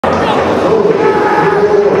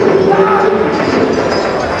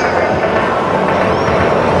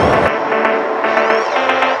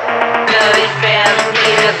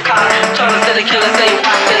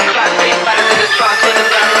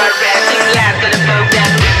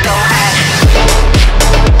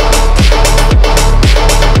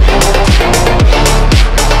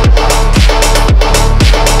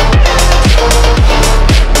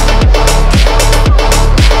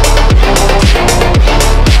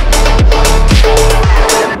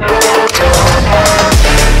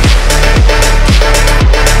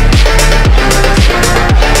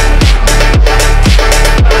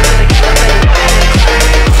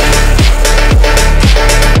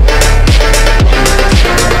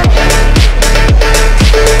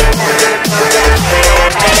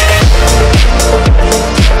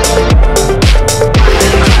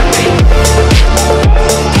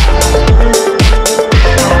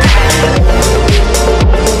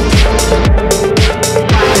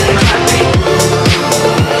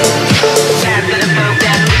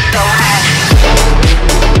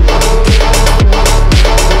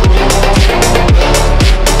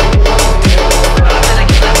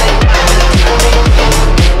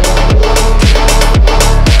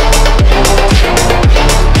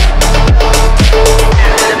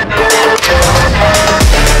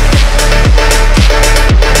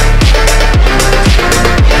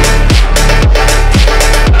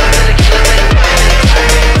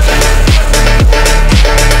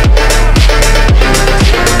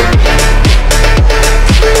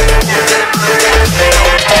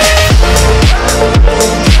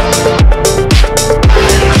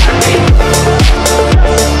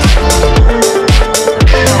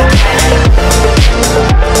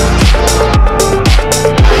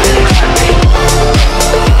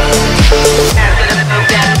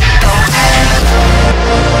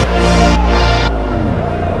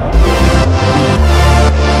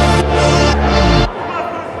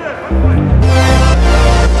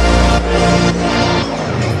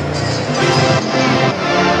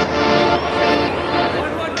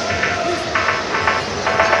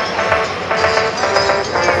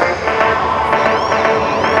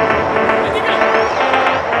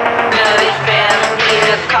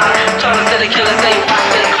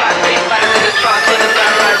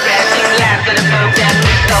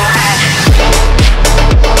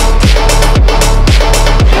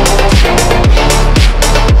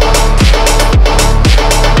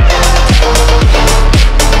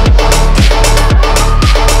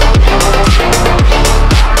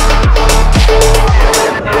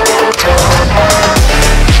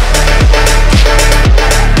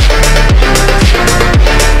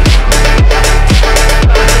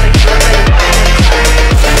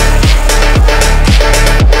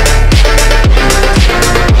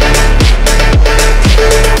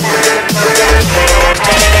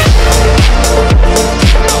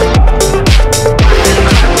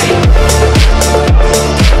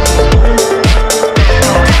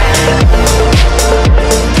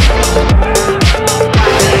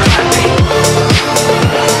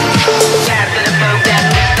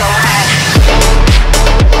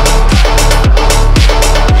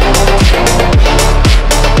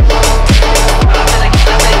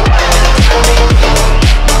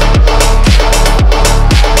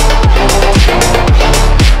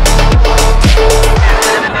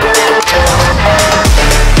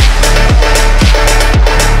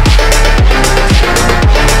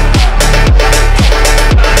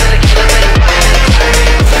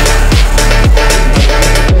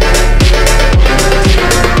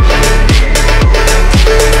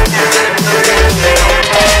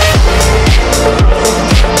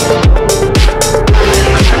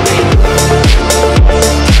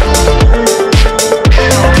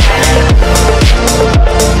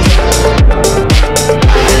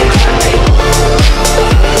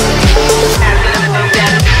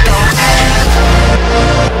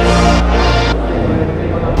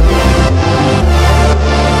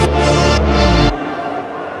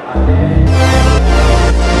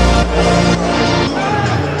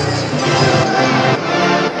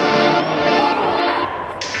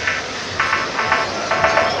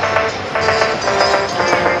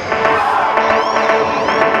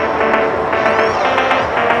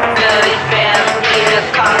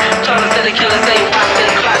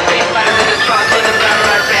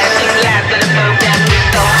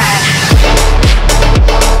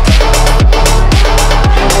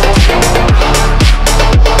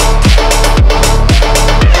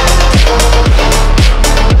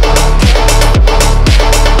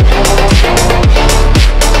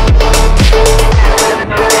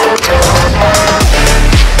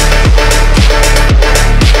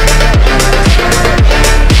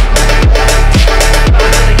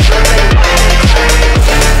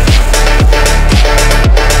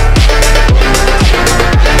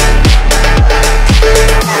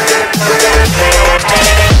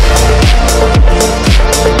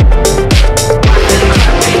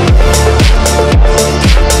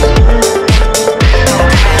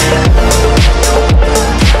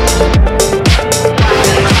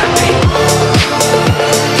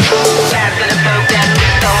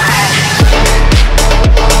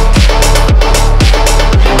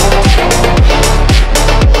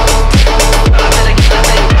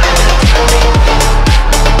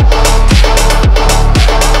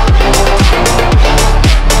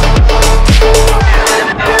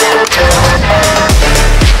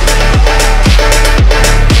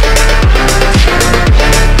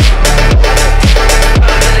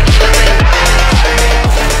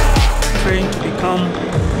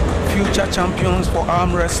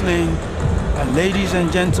arm wrestling. And ladies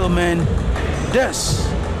and gentlemen, this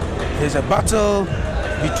is a battle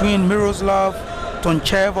between Miroslav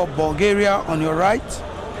Tonchev of Bulgaria on your right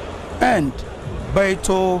and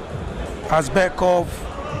Beito Azbekov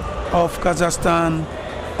of Kazakhstan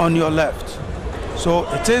on your left. So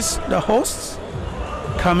it is the hosts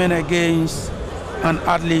coming against an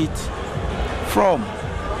athlete from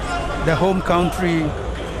the home country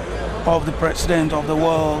of the President of the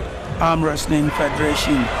World Arm Wrestling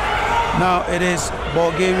Federation. Now it is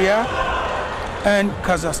Bulgaria and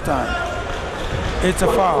Kazakhstan. It's a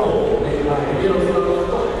foul.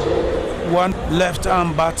 One left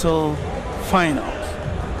arm battle finals.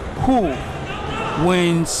 Who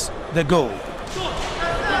wins the gold?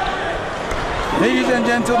 Ladies and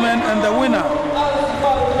gentlemen, and the winner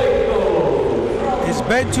is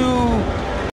Beito